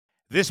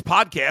This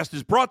podcast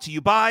is brought to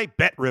you by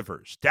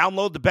BetRivers.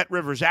 Download the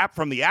BetRivers app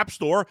from the App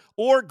Store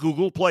or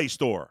Google Play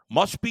Store.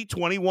 Must be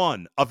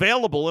 21.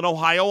 Available in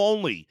Ohio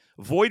only.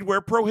 Void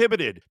where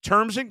prohibited.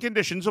 Terms and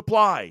conditions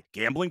apply.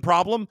 Gambling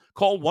problem?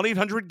 Call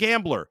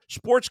 1-800-GAMBLER.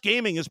 Sports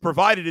gaming is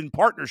provided in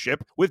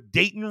partnership with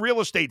Dayton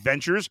Real Estate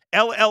Ventures,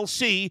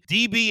 LLC,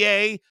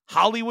 DBA,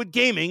 Hollywood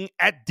Gaming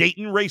at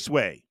Dayton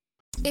Raceway.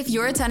 If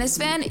you're a tennis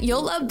fan,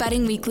 you'll love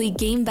Betting Weekly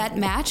Game Bet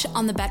Match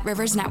on the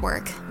BetRivers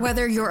Network.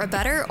 Whether you're a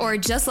bettor or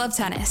just love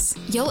tennis,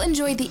 you'll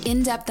enjoy the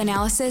in-depth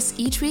analysis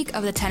each week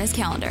of the tennis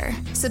calendar.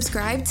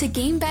 Subscribe to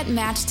Game Bet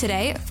Match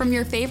today from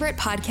your favorite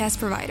podcast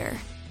provider.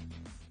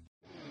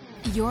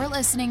 You're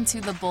listening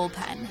to The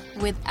Bullpen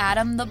with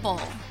Adam the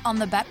Bull on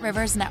the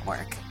BetRivers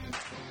Network.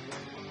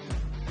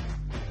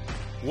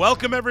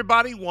 Welcome,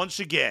 everybody, once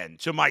again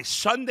to my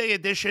Sunday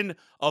edition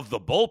of The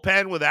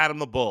Bullpen with Adam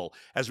the Bull,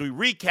 as we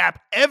recap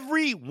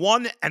every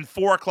 1 and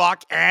 4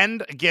 o'clock,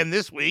 and again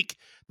this week,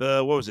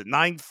 the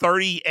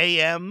 9:30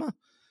 a.m.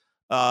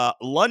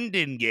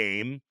 London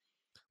game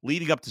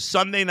leading up to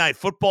Sunday Night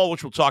Football,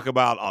 which we'll talk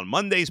about on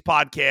Monday's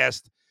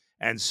podcast,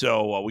 and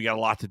so we got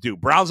a lot to do.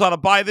 Browns on a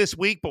bye this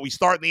week, but we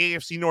start in the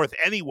AFC North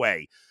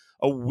anyway.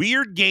 A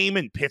weird game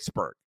in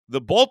Pittsburgh.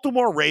 The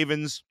Baltimore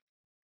Ravens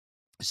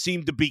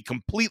seemed to be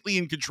completely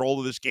in control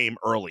of this game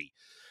early.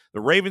 The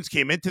Ravens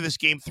came into this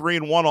game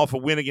 3-1 off a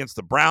win against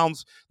the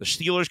Browns. The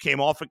Steelers came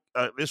off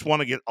this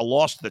one against a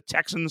loss to the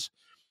Texans.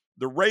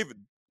 The Ravens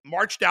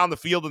marched down the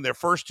field in their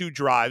first two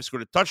drives,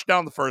 scored a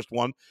touchdown the first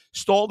one,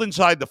 stalled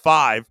inside the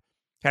 5,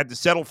 had to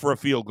settle for a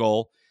field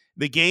goal.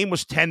 The game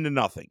was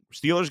 10-0.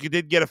 Steelers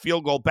did get a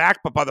field goal back,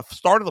 but by the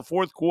start of the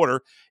fourth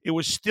quarter, it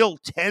was still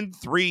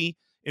 10-3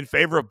 in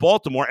favor of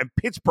Baltimore, and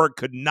Pittsburgh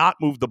could not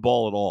move the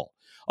ball at all.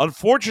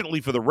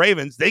 Unfortunately for the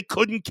Ravens, they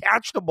couldn't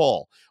catch the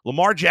ball.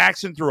 Lamar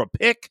Jackson threw a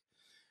pick,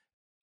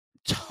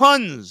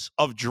 tons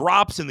of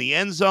drops in the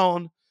end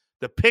zone.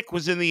 The pick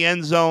was in the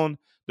end zone.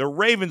 The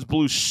Ravens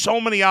blew so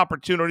many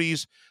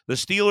opportunities. The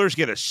Steelers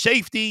get a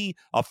safety,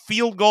 a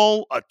field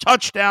goal, a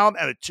touchdown,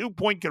 and a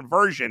 2-point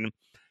conversion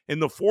in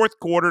the fourth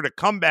quarter to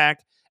come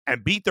back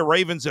and beat the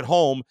Ravens at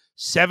home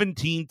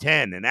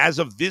 17-10. And as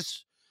of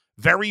this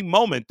very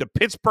moment, the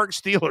Pittsburgh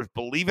Steelers,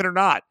 believe it or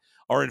not,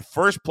 are in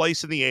first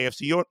place in the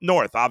AFC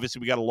North. Obviously,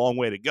 we got a long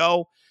way to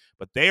go,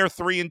 but they are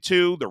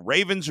 3-2. The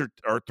Ravens are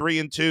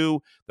 3-2.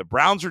 The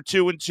Browns are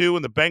 2-2,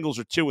 and the Bengals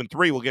are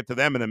 2-3. We'll get to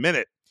them in a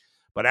minute.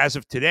 But as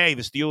of today,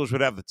 the Steelers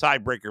would have the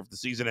tiebreaker if the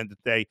season ended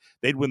today.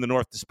 They'd win the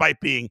North despite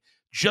being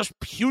just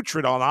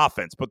putrid on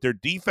offense. But their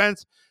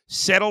defense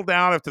settled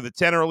down after the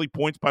 10 early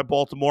points by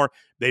Baltimore.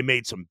 They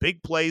made some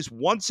big plays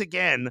once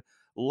again,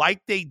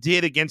 like they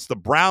did against the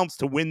Browns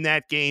to win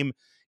that game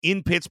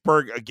in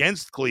Pittsburgh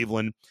against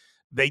Cleveland.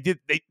 They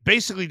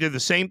basically did the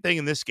same thing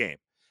in this game.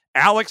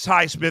 Alex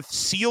Highsmith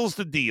seals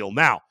the deal.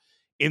 Now,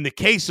 in the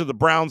case of the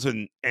Browns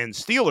and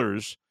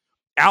Steelers,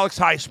 Alex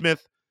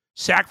Highsmith,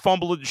 sack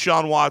fumble to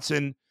Deshaun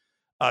Watson,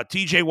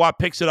 TJ Watt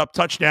picks it up,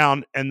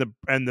 touchdown, and the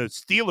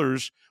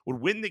Steelers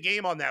would win the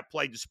game on that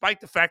play, despite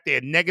the fact they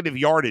had negative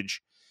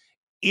yardage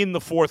in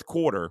the fourth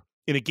quarter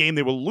in a game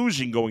they were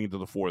losing going into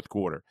the fourth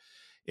quarter.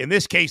 In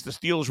this case, the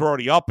Steelers were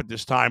already up at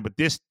this time, but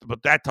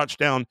that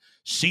touchdown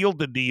sealed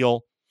the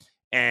deal.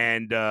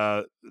 And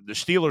the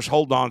Steelers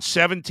hold on.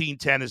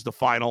 17-10 is the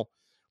final.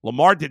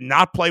 Lamar did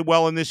not play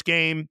well in this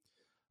game.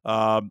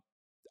 I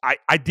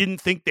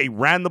didn't think they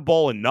ran the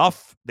ball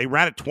enough. They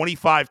ran it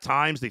 25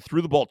 times. They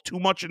threw the ball too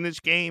much in this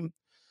game.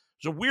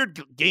 It was a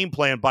weird game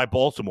plan by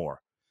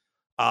Baltimore.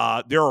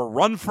 They're a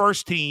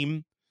run-first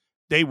team.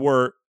 They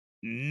were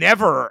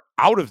never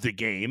out of the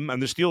game,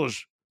 and the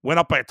Steelers went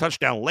up by a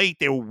touchdown late.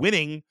 They were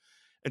winning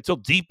until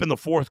deep in the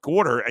fourth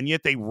quarter, and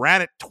yet they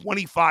ran it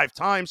 25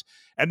 times,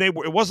 and it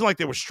wasn't like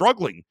they were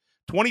struggling.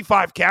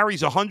 25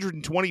 carries,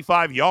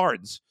 125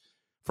 yards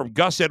from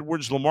Gus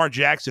Edwards, Lamar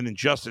Jackson, and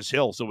Justice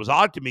Hill. So it was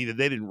odd to me that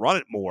they didn't run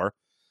it more,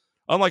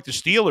 unlike the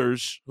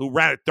Steelers, who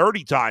ran it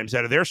 30 times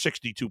out of their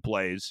 62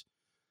 plays,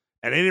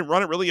 and they didn't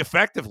run it really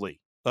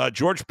effectively.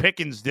 George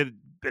Pickens did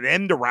an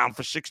end around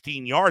for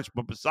 16 yards,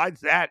 but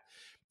besides that,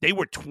 they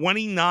were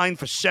 29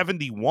 for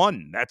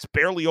 71. That's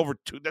barely over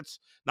two. That's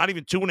not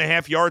even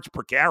 2.5 yards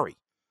per carry.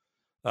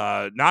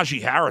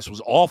 Najee Harris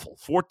was awful,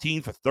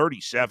 14 for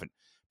 37.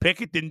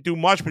 Pickett didn't do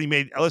much, but I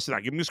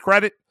give him his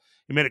credit.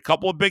 He made a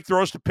couple of big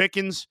throws to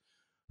Pickens,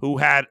 who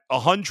had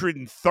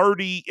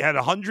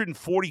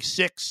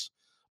 146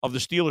 of the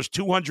Steelers'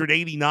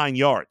 289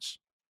 yards.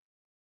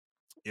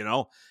 You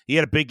know, he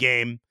had a big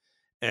game,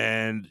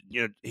 and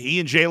he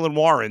and Jaylen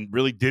Warren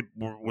really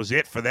was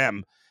it for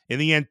them. In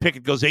the end,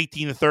 Pickett goes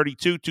 18 to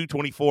 32,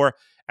 224,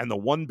 and the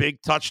one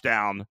big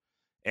touchdown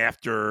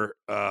after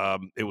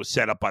it was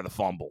set up by the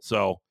fumble.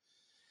 So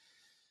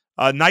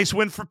a nice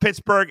win for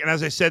Pittsburgh, and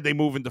as I said, they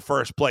move into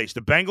first place. The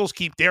Bengals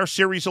keep their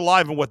series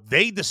alive in what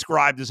they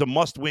described as a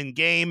must-win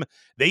game.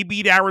 They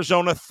beat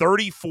Arizona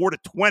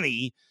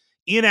 34-20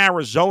 in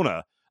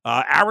Arizona.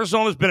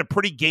 Arizona's been a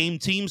pretty game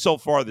team so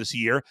far this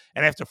year,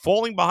 and after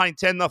falling behind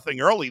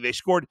 10-0 early, they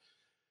scored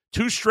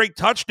 2 straight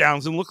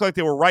touchdowns and looked like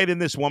they were right in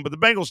this one, but the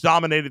Bengals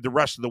dominated the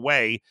rest of the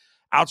way.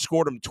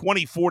 outscored them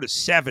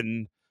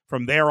 24-7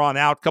 from there on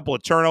out. Couple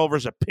of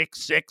turnovers, a pick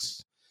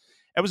six.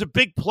 It was a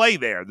big play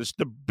there.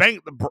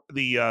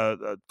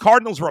 The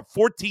Cardinals were up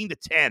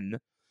 14-10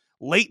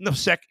 late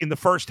in the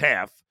first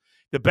half.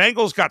 The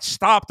Bengals got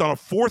stopped on a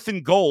 4th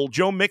and goal.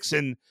 Joe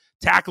Mixon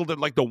tackled it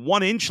like the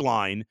 1-inch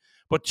line,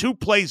 but 2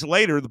 plays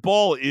later, the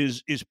ball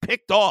is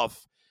picked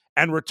off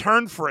and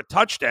returned for a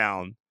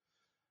touchdown.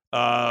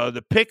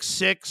 The pick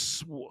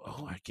six,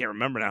 I can't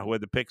remember now who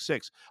had the pick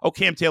six. Oh,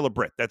 Cam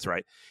Taylor-Britt, that's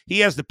right. He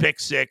has the pick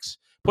six,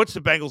 puts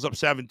the Bengals up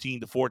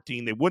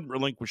 17-14. They wouldn't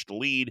relinquish the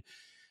lead.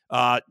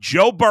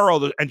 Joe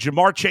Burrow and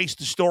Jamar Chase,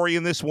 the story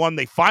in this one,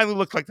 they finally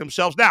looked like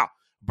themselves. Now,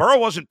 Burrow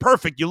wasn't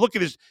perfect. You look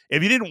at his,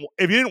 if you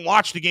didn't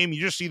watch the game, you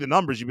just see the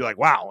numbers, you'd be like,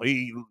 wow,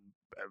 he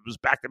was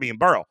back to being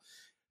Burrow.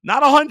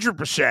 Not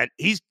 100%.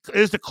 He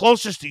is the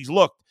closest he's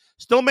looked.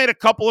 Still made a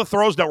couple of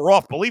throws that were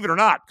off, believe it or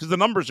not, because the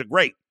numbers are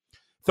great.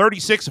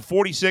 36 of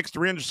 46,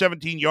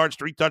 317 yards,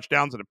 3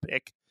 touchdowns, and a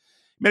pick.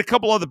 Made a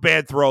couple other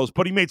bad throws,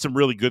 but he made some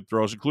really good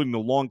throws, including the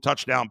long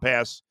touchdown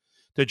pass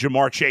to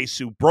Jamar Chase,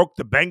 who broke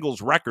the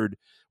Bengals record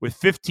with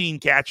 15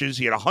 catches.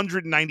 He had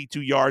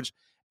 192 yards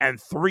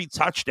and 3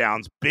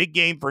 touchdowns. Big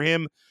game for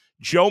him.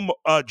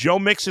 Joe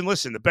Mixon,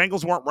 listen, the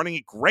Bengals weren't running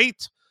it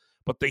great,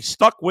 but they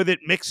stuck with it.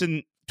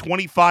 Mixon,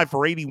 25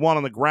 for 81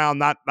 on the ground,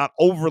 not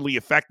overly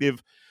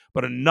effective,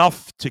 but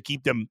enough to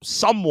keep them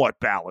somewhat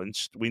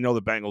balanced. We know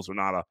the Bengals are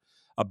not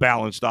a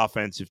balanced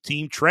offensive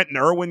team. Trenton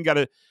Irwin got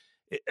a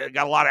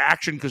lot of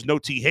action because no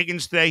T.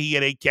 Higgins today. He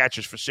had 8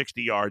 catches for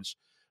 60 yards.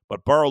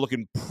 But Burrow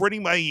looking pretty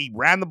much, he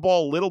ran the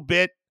ball a little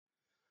bit.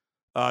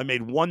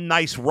 Made one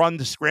nice run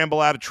to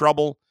scramble out of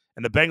trouble.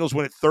 And the Bengals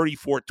win at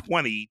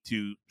 34-20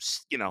 to,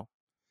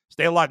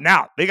 stay alive.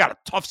 Now, they got a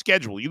tough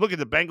schedule. You look at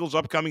the Bengals'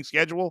 upcoming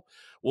schedule,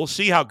 we'll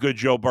see how good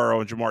Joe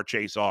Burrow and Jamar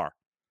Chase are.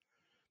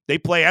 They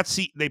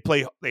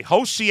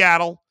host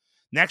Seattle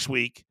next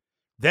week,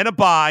 then a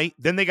bye,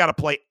 then they got to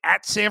play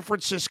at San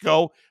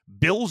Francisco,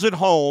 Bills at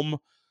home,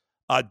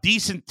 a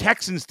decent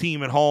Texans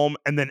team at home,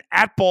 and then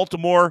at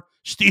Baltimore,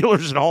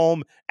 Steelers at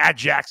home, at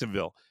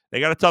Jacksonville. They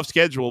got a tough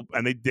schedule,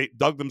 and they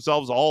dug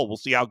themselves a hole. We'll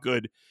see how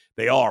good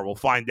they are. We'll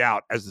find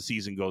out as the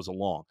season goes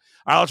along.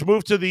 All right, let's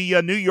move to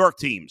the New York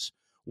teams.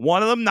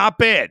 One of them, not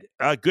bad.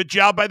 Good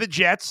job by the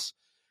Jets.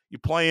 You're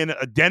playing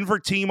a Denver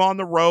team on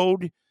the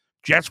road.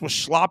 Jets was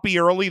sloppy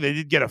early. They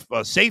did get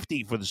a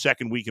safety for the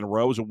second week in a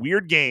row. It was a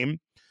weird game,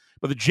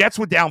 but the Jets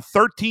went down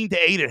 13-8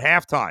 at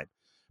halftime.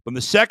 But in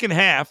the second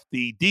half,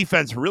 the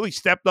defense really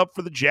stepped up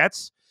for the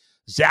Jets.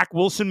 Zach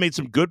Wilson made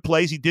some good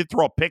plays. He did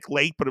throw a pick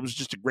late, but it was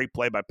just a great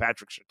play by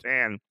Patrick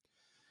Surtain.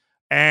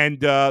 And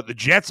the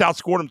Jets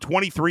outscored him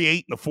 23-8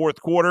 in the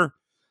fourth quarter.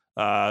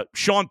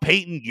 Sean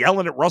Payton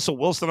yelling at Russell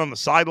Wilson on the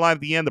sideline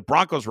at the end. The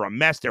Broncos were a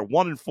mess. They're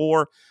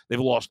 1-4. They've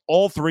lost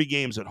all 3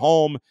 games at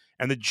home.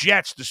 And the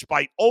Jets,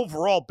 despite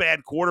overall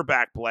bad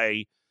quarterback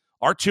play,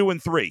 are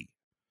 2-3.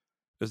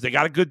 Because they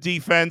got a good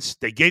defense.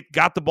 They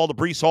got the ball to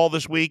Breece Hall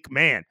this week.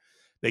 Man,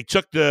 they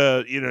took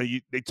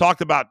they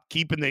talked about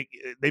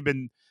they've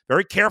been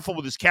very careful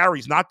with his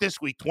carries. Not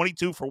this week.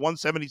 22 for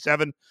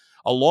 177.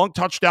 A long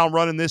touchdown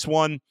run in this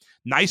one.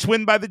 Nice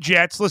win by the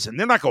Jets. Listen,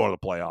 they're not going to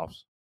the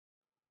playoffs.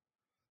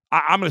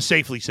 I'm going to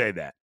safely say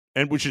that,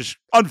 and which is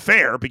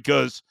unfair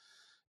because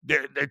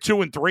they're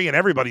 2-3 and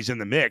everybody's in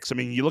the mix. I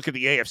mean, you look at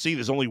the AFC,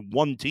 there's only 2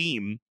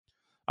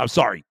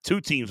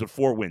 teams with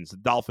 4 wins, the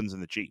Dolphins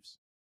and the Chiefs.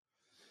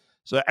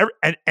 So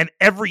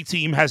every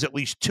team has at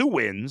least 2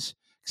 wins,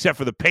 except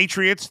for the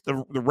Patriots,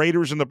 the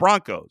Raiders, and the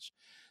Broncos.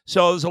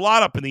 So there's a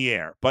lot up in the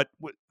air. But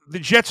the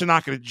Jets are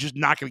not going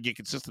to get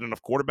consistent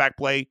enough quarterback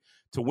play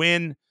to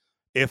win.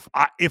 If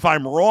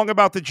I'm wrong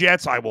about the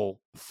Jets, I will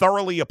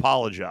thoroughly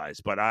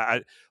apologize. But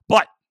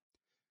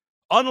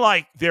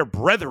unlike their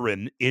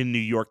brethren in New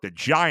York, the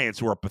Giants,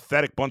 who are a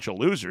pathetic bunch of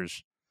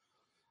losers,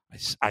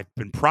 I've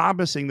been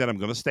promising that I'm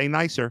going to stay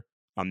nicer.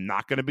 I'm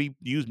not going to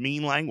use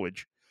mean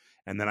language.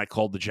 And then I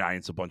called the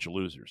Giants a bunch of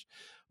losers.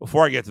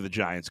 Before I get to the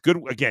Giants, good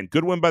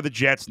win by the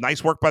Jets.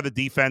 Nice work by the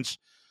defense.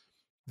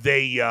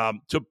 They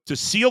to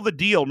seal the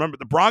deal. Remember,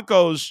 the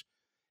Broncos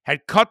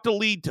had cut the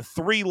lead to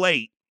 3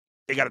 late.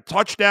 They got a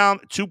touchdown,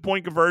 a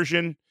 2-point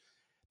conversion.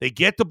 They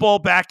get the ball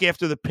back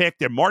after the pick.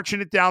 They're marching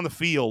it down the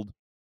field.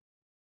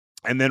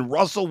 And then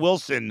Russell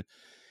Wilson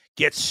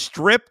gets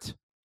stripped,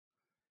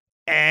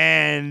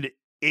 and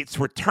it's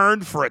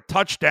returned for a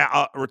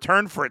touchdown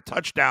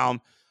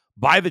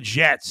by the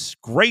Jets.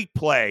 Great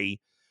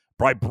play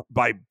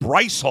by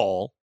Bryce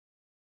Hall.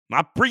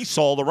 Not Breece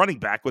Hall, the running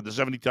back with the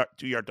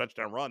 72-yard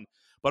touchdown run,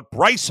 but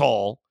Bryce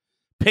Hall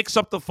picks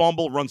up the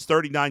fumble, runs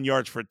 39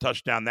 yards for a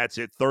touchdown. That's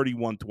it,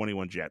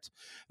 31-21 Jets.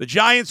 The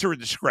Giants are a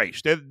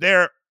disgrace.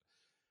 They're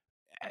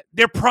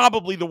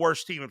probably the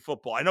worst team in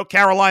football. I know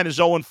Carolina's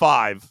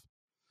 0-5,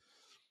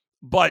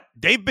 but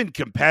they've been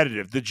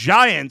competitive. The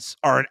Giants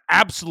are an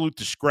absolute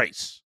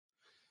disgrace.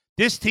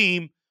 This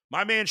team,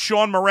 my man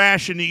Sean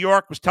Marash in New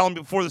York was telling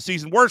me before the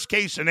season, worst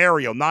case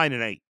scenario,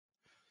 9-8.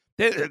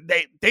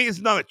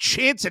 There's not a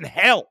chance in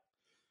hell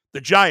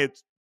the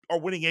Giants are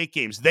winning 8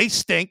 games. They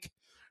stink.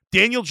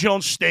 Daniel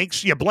Jones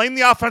stinks. You blame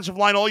the offensive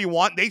line all you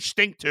want. They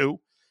stink too.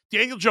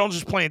 Daniel Jones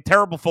is playing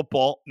terrible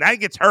football. Now he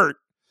gets hurt.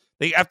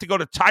 They have to go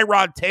to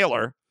Tyrod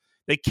Taylor.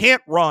 They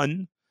can't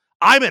run.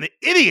 I'm an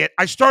idiot.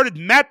 I started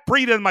Matt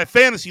Breida in my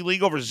fantasy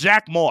league over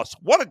Zach Moss.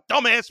 What a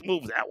dumbass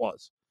move that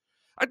was.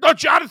 I thought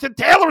Jonathan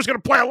Taylor was going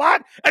to play a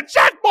lot, and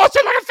Zach Moss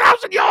had like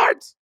 1,000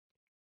 yards.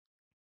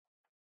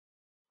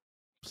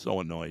 So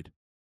annoyed.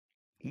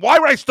 Why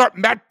would I start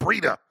Matt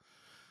Breida?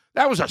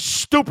 That was a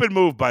stupid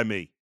move by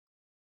me.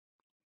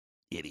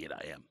 Idiot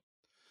I am.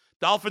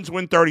 Dolphins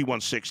win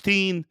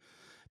 31-16.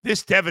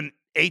 This Devin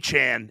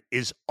Achane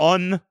is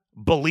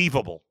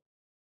unbelievable.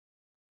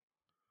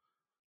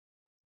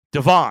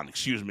 Devon,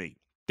 excuse me.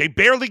 They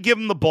barely give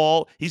him the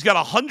ball. He's got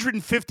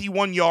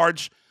 151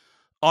 yards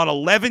on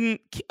 11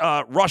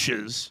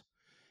 rushes.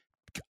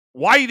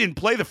 Why he didn't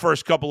play the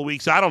first couple of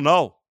weeks, I don't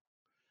know.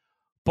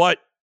 But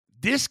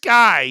this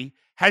guy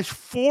has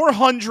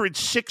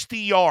 460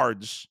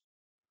 yards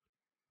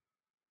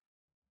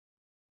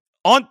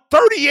on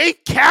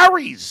 38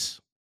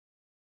 carries.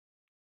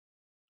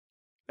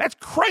 That's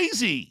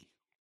crazy.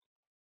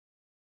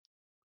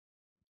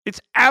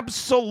 It's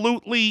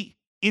absolutely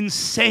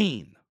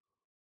insane.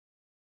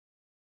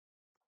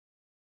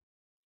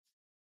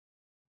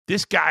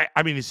 This guy,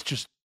 I mean, it's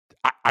just,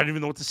 I don't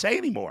even know what to say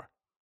anymore.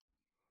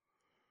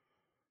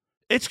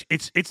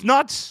 It's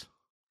nuts.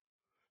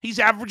 He's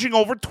averaging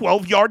over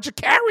 12 yards a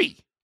carry.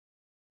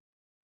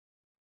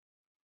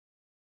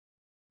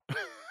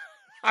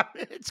 I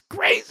mean, it's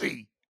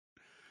crazy.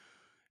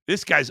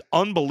 This guy's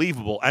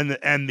unbelievable.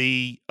 And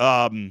the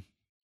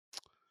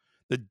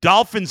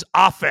Dolphins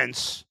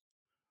offense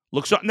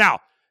looks up. Now,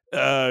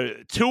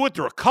 Tua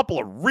threw a couple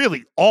of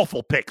really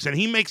awful picks, and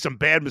he makes some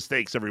bad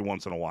mistakes every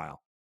once in a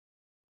while.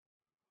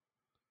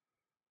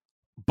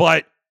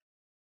 But,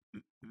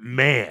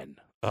 man,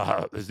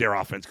 is their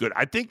offense good.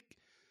 I think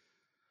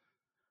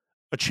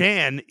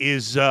Achane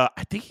is, I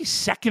think he's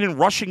second in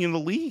rushing in the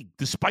league,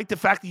 despite the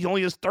fact that he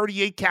only has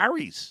 38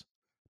 carries,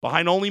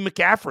 behind only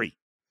McCaffrey.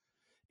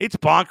 It's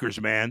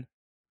bonkers, man.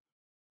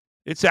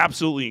 It's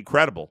absolutely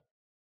incredible.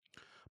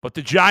 But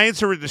the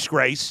Giants are a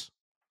disgrace.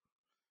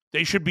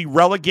 They should be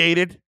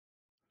relegated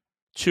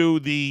to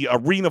the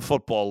Arena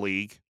Football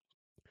League.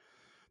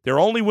 Their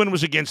only win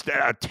was against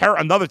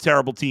another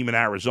terrible team in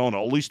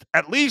Arizona.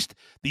 At least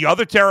the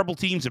other terrible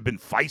teams have been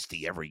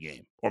feisty every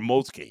game, or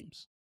most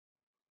games.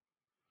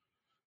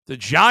 The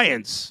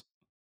Giants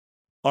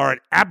are an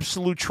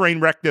absolute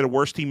train wreck. They're the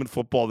worst team in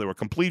football. They were a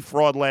complete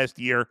fraud last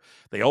year.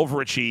 They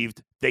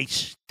overachieved. They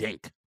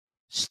stink.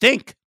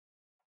 Stink.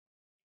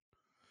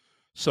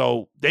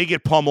 So they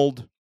get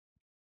pummeled.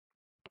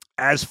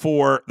 As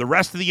for the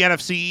rest of the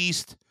NFC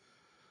East,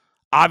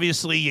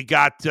 obviously you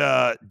got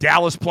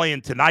Dallas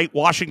playing tonight.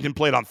 Washington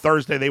played on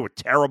Thursday. They were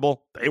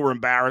terrible. They were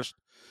embarrassed.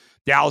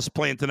 Dallas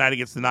playing tonight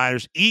against the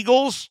Niners.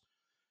 Eagles,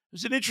 it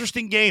was an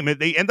interesting game.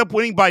 They end up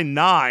winning by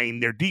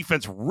 9. Their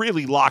defense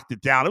really locked it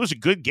down. It was a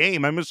good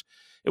game. It was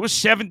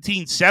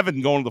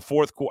 17-7 going to the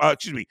fourth quarter.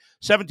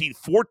 17-14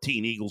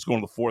 Eagles going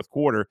to the fourth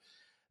quarter.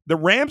 The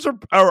Rams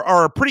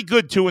are a pretty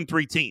good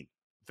 2-3 team.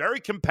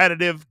 Very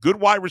competitive, good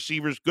wide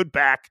receivers, good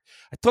back.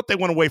 I thought they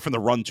went away from the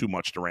run too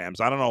much, the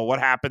Rams. I don't know what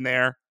happened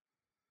there.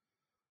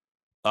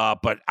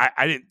 But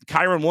I didn't.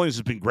 Kyron Williams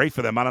has been great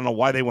for them. I don't know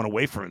why they went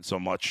away from it so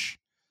much.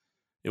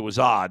 It was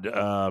odd.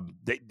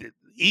 The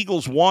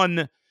Eagles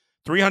won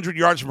 300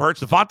 yards from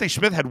Hurts. Devontae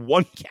Smith had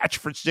one catch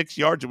for 6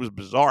 yards. It was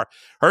bizarre.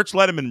 Hurts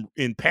led him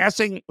in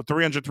passing with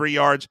 303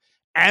 yards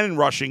and in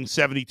rushing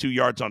 72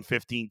 yards on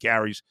 15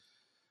 carries.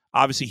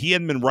 Obviously, he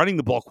hadn't been running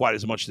the ball quite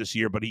as much this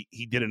year, but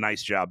he did a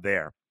nice job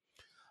there.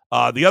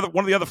 One of the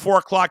other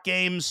 4:00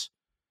 games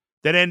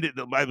that ended.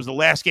 It was the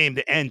last game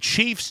to end.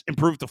 Chiefs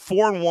improved to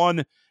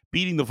 4-1,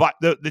 beating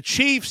the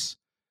Chiefs.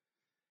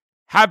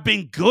 Have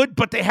been good,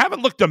 but they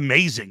haven't looked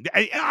amazing.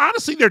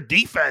 Honestly, their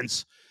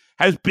defense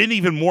has been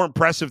even more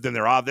impressive than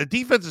their offense. Their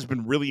defense has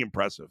been really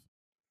impressive.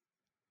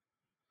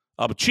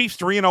 But Chiefs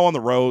 3-0 on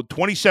the road,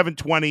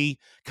 27-20.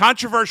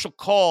 Controversial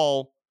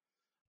call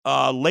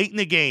late in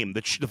the game.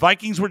 The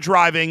Vikings were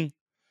driving.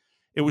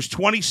 It was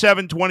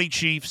 27-20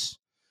 Chiefs.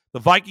 The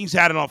Vikings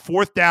had it on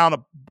 4th down,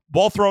 a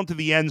ball thrown to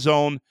the end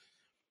zone.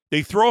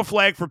 They throw a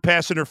flag for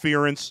pass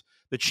interference.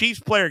 The Chiefs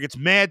player gets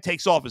mad,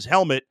 takes off his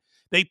helmet.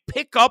 They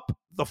pick up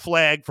the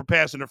flag for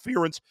pass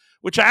interference,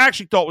 which I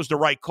actually thought was the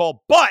right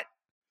call. But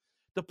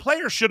the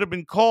player should have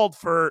been called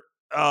for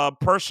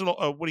personal,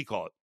 what do you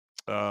call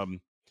it?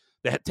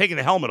 They had taken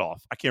the helmet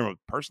off. I can't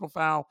remember. Personal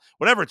foul?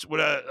 Whatever. It's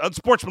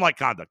unsportsmanlike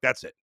conduct.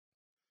 That's it.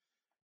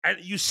 And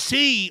you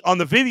see on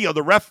the video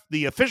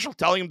the official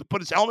telling him to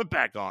put his helmet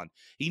back on.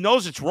 He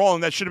knows it's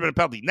wrong. That should have been a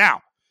penalty.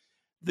 Now,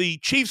 the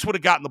Chiefs would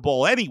have gotten the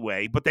ball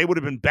anyway, but they would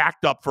have been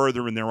backed up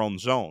further in their own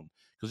zone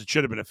because it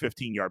should have been a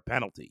 15-yard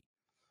penalty.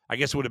 I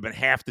guess it would have been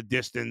half the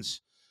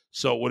distance,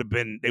 so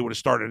they would have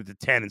started at the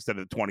 10 instead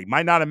of the 20.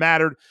 Might not have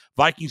mattered.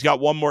 Vikings got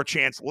one more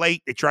chance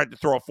late. They tried to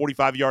throw a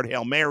 45-yard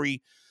Hail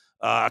Mary.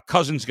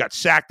 Cousins got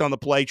sacked on the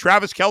play.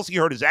 Travis Kelce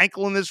hurt his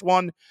ankle in this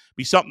one.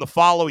 Be something to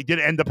follow. He did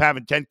end up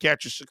having 10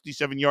 catches,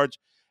 67 yards,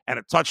 and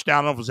a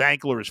touchdown off his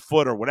ankle or his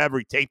foot or whatever.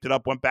 He taped it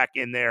up, went back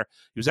in there.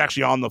 He was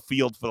actually on the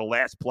field for the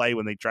last play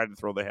when they tried to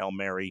throw the Hail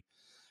Mary.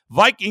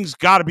 Vikings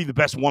got to be the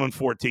best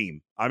 1-4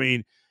 team. I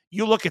mean,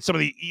 you look at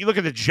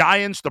the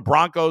Giants, the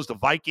Broncos, the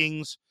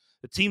Vikings,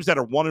 the teams that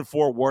are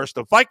 1-4 worst.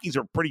 The Vikings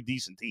are a pretty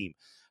decent team,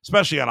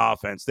 especially on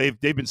offense. They've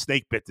been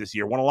snake bit this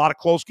year. Won a lot of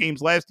close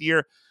games last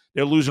year.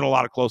 They're losing a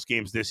lot of close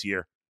games this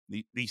year.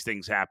 These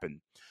things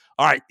happen.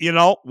 All right,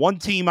 one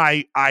team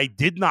I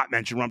did not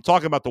mention when I'm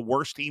talking about the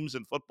worst teams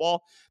in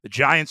football, the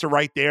Giants are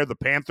right there, the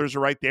Panthers are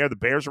right there, the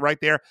Bears are right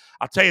there.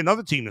 I'll tell you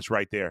another team that's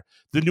right there,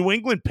 the New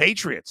England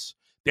Patriots.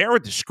 They're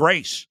a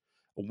disgrace.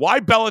 Why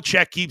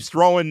Belichick keeps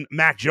throwing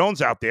Mac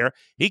Jones out there?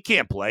 He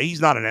can't play.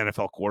 He's not an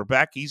NFL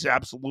quarterback. He's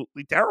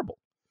absolutely terrible.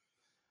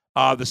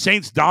 The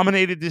Saints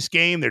dominated this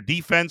game. Their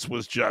defense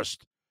was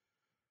just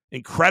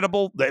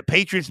incredible. The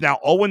Patriots now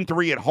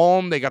 0-3 at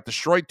home. They got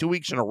destroyed 2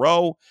 weeks in a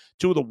row.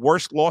 Two of the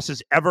worst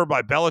losses ever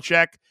by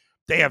Belichick.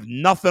 They have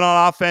nothing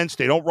on offense.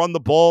 They don't run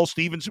the ball.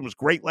 Stevenson was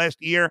great last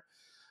year.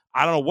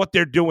 I don't know what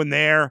they're doing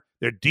there.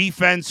 Their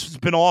defense has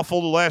been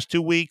awful the last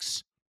 2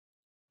 weeks.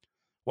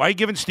 Why are you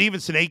giving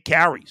Stevenson 8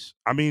 carries?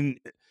 I mean,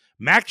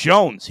 Mac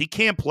Jones, he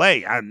can't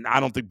play. I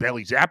don't think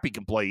Bailey Zappi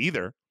can play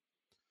either.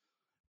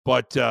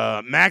 But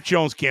Mac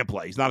Jones can't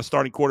play. He's not a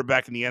starting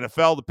quarterback in the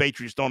NFL. The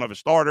Patriots don't have a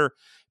starter.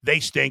 They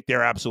stink.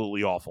 They're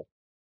absolutely awful.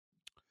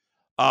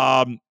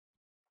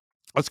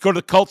 Let's go to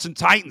the Colts and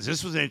Titans.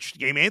 This was an interesting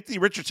game. Anthony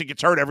Richardson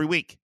gets hurt every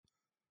week.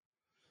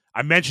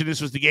 I mentioned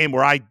this was the game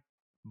where I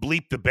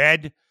bleeped the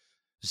bed.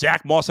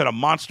 Zach Moss had a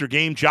monster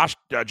game.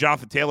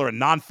 Jonathan Taylor, a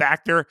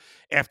non-factor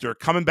after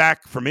coming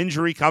back from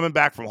injury, coming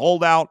back from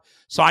holdout,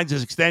 signs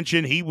his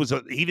extension. He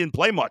didn't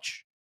play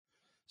much.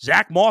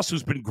 Zach Moss,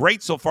 who's been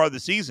great so far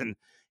this season,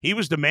 he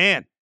was the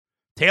man.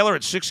 Taylor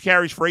had 6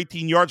 carries for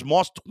 18 yards.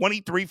 Moss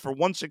 23 for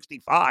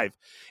 165.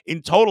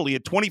 In total, he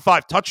had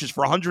 25 touches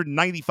for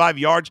 195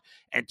 yards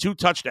and 2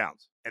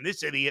 touchdowns. And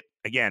this idiot,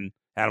 again,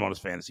 had him on his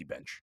fantasy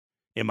bench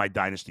in my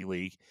Dynasty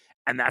League.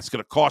 And that's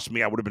going to cost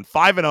me. I would have been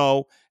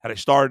 5-0 had I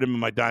started him in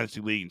my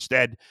Dynasty League.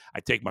 Instead, I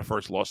take my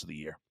first loss of the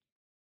year.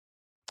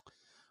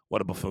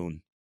 What a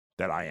buffoon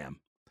that I am.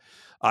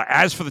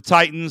 As for the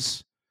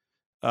Titans,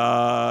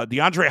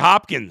 DeAndre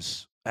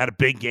Hopkins had a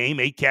big game,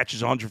 8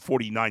 catches,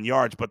 149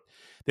 yards, but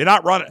they're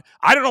not running.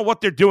 I don't know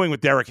what they're doing with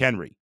Derrick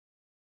Henry.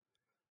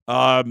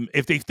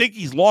 If they think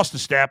he's lost a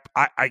step,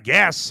 I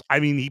guess.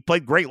 I mean, he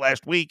played great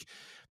last week.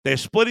 They're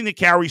splitting the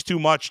carries too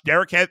much.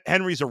 Derrick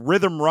Henry's a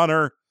rhythm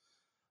runner.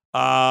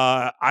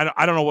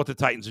 I don't know what the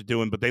Titans are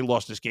doing, but they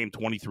lost this game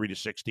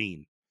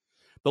 23-16.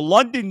 The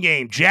London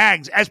game,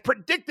 Jags, as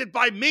predicted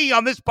by me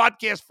on this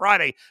podcast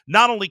Friday,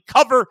 not only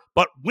cover,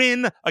 but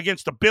win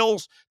against the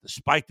Bills,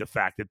 despite the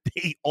fact that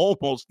they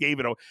almost gave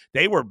it.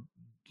 They were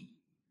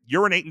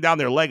urinating down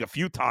their leg a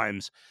few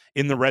times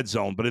in the red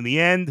zone. But in the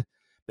end,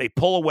 they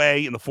pull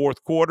away in the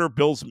fourth quarter.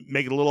 Bills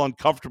make it a little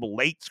uncomfortable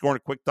late, scoring a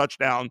quick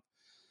touchdown,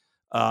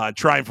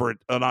 trying for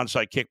an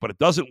onside kick, but it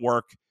doesn't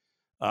work.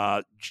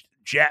 I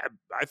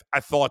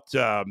thought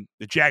the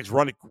Jags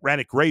ran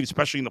it great,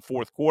 especially in the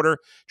fourth quarter.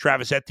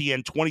 Travis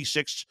Etienne,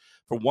 26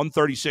 for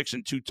 136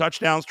 and 2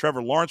 touchdowns.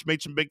 Trevor Lawrence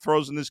made some big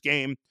throws in this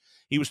game.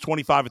 He was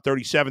 25 of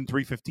 37,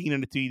 315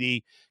 in the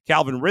TD.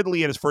 Calvin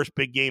Ridley had his first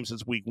big game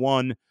since week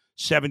 1,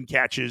 7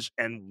 catches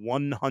and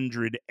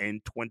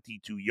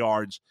 122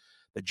 yards.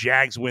 The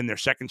Jags win their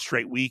second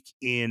straight week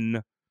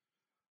in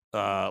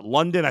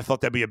London. I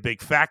thought that'd be a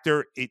big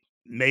factor. It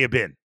may have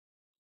been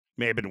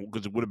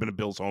because it would have been a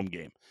Bills home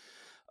game.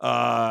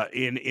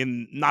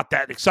 In not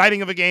that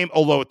exciting of a game,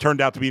 although it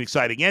turned out to be an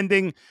exciting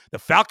ending. The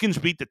Falcons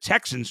beat the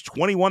Texans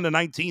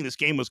 21-19. This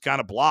game was kind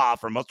of blah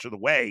for much of the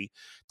way.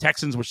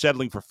 Texans were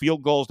settling for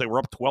field goals. They were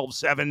up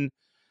 12-7.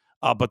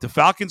 But the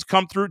Falcons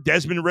come through.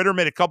 Desmond Ridder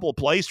made a couple of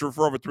plays for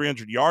over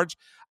 300 yards.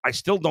 I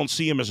still don't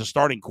see him as a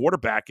starting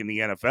quarterback in the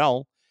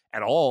NFL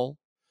at all.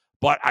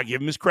 But I give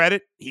him his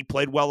credit. He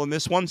played well in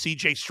this one.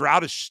 C.J.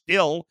 Stroud is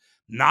still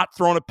not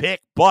throwing a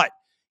pick, but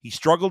he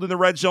struggled in the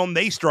red zone.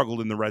 They struggled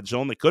in the red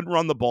zone. They couldn't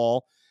run the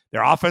ball.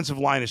 Their offensive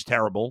line is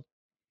terrible.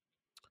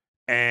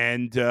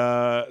 And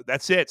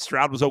that's it.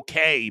 Stroud was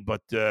okay,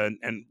 but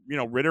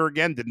Ridder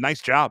again did a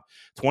nice job.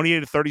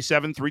 28 of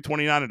 37,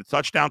 329 and a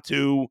touchdown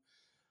to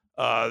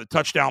the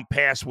touchdown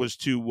pass was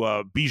to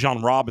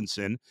Bijan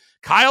Robinson.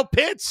 Kyle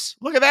Pitts,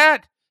 look at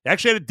that. He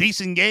actually had a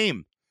decent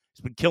game.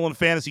 He's been killing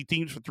fantasy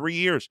teams for 3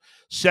 years.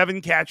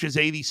 7 catches,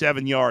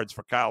 87 yards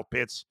for Kyle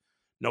Pitts.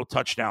 No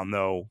touchdown,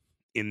 though,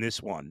 in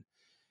this one.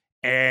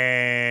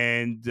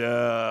 And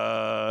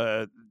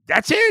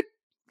that's it.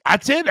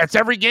 That's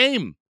every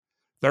game.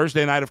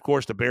 Thursday night, of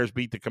course, the Bears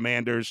beat the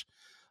Commanders.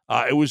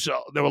 There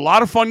were a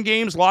lot of fun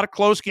games, a lot of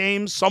close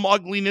games, some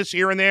ugliness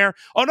here and there.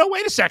 Oh, no,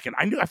 wait a second.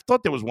 I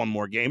thought there was one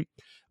more game.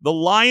 The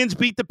Lions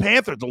beat the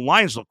Panthers. The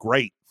Lions look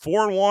great.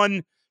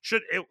 4-1.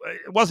 It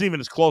wasn't even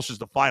as close as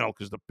the final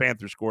because the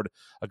Panthers scored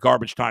a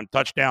garbage time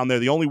touchdown. They're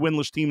the only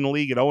winless team in the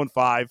league at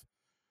 0-5.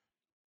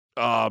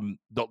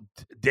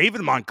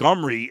 David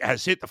Montgomery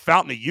has hit the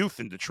fountain of youth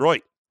in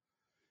Detroit.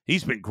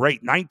 He's been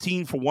great.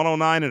 19 for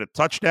 109 and a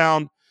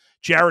touchdown.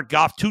 Jared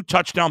Goff, 2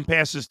 touchdown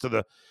passes to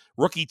the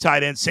rookie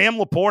tight end. Sam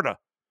Laporta.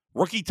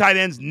 Rookie tight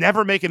ends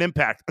never make an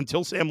impact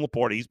until Sam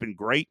Laporta. He's been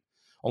great.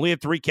 Only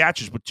had 3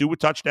 catches, but 2 with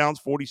touchdowns,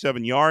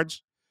 47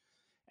 yards.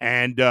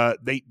 And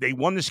they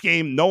won this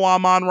game. No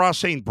Amon-Ra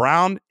St.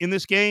 Brown in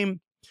this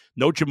game.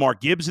 No Jamar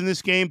Gibbs in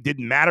this game.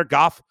 Didn't matter.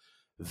 Goff,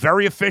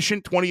 very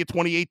efficient, 20 of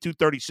 28,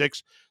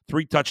 236,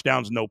 3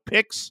 touchdowns, no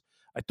picks.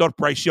 I thought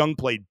Bryce Young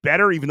played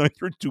better, even though he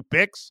threw 2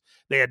 picks.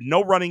 They had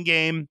no running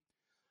game,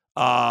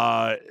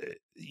 besides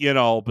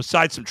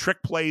some trick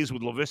plays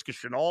with Laviska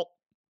Shenault.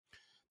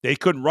 They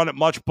couldn't run it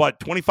much, but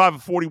 25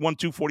 of 41,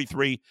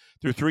 243,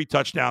 threw 3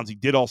 touchdowns. He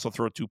did also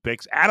throw 2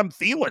 picks. Adam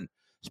Thielen,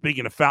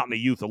 speaking of Fountain of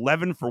Youth,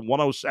 11 for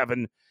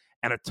 107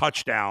 and a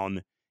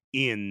touchdown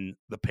in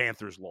the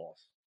Panthers'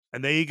 loss.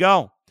 And there you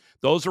go.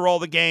 Those are all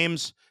the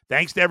games.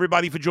 Thanks to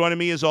everybody for joining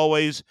me, as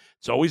always.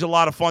 It's always a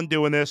lot of fun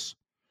doing this.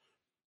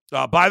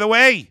 By the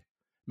way,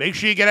 make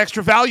sure you get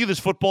extra value this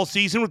football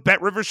season with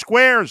BetRivers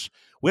Squares.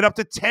 Win up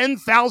to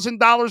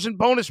 $10,000 in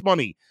bonus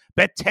money.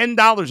 Bet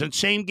 $10 in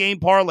same-game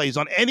parlays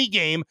on any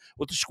game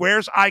with the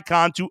Squares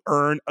icon to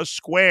earn a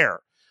square.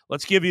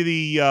 Let's give you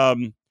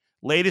the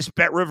latest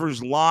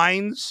BetRivers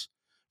lines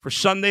for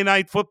Sunday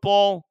Night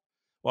Football.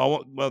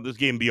 Well, this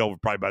game will be over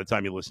probably by the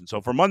time you listen.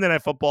 So for Monday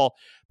Night Football,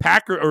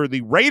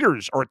 the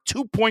Raiders are a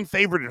 2-point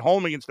favorite at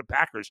home against the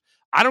Packers.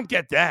 I don't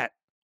get that.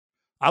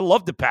 I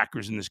love the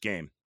Packers in this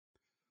game.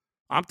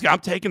 I'm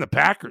taking the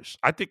Packers.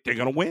 I think they're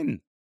going to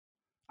win.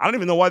 I don't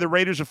even know why the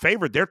Raiders are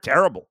favored. They're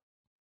terrible.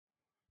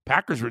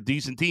 Packers are a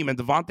decent team, and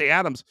Devontae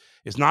Adams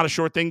is not a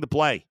short thing to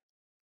play.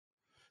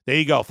 There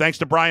you go. Thanks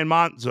to Brian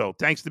Monzo.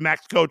 Thanks to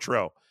Max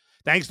Cotro.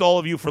 Thanks to all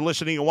of you for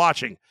listening and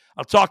watching.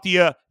 I'll talk to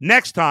you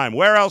next time.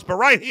 Where else but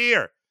right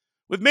here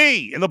with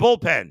me in the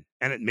bullpen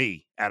and at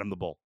me, Adam the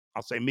Bull.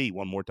 I'll say me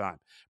one more time.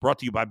 Brought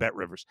to you by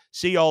BetRivers.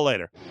 See y'all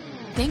later.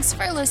 Thanks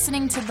for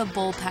listening to The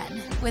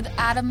Bullpen with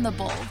Adam the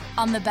Bull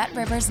on the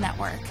BetRivers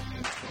Network.